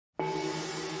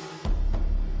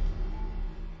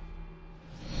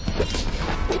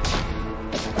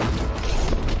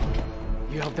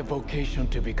not the vocation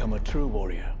to become a true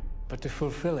warrior, but to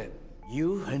fulfill it.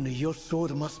 You and your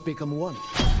sword must become one.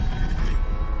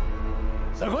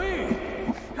 Takai!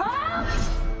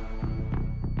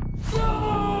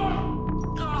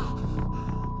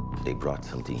 They brought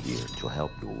something here to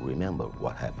help you remember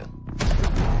what happened.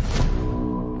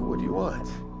 What do you want?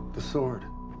 The sword.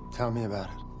 Tell me about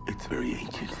it. It's very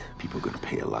ancient. People are gonna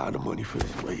pay a lot of money for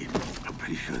this blade. I'm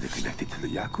pretty sure they're connected to the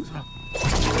Yakuza.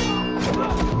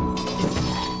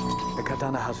 The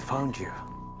katana has found you.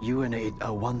 You and it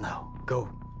are one now. Go.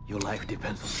 Your life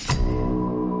depends on it.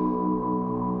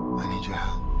 I need your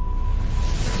help.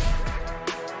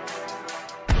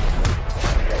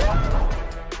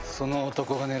 Soの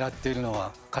男が狙っているの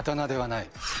は刀ではない。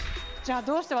じゃあ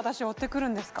どうして私を追ってくる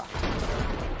んですか?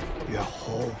 Your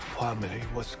whole family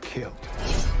was killed.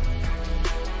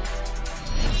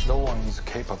 No one is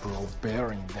capable of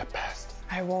bearing their past.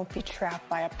 I won't be trapped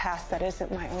by a past that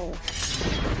isn't my own.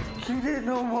 君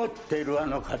の持ってるあ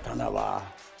の刀は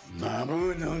魔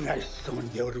物が潜ん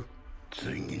でおる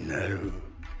次なる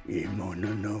獲物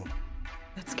の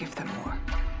Let's give them more.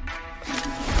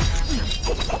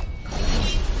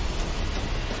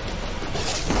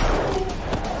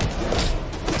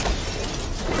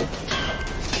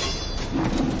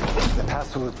 The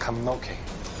past will come knocking.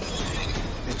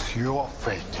 It's your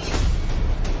fate.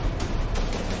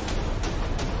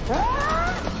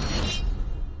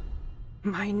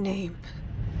 My name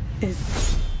is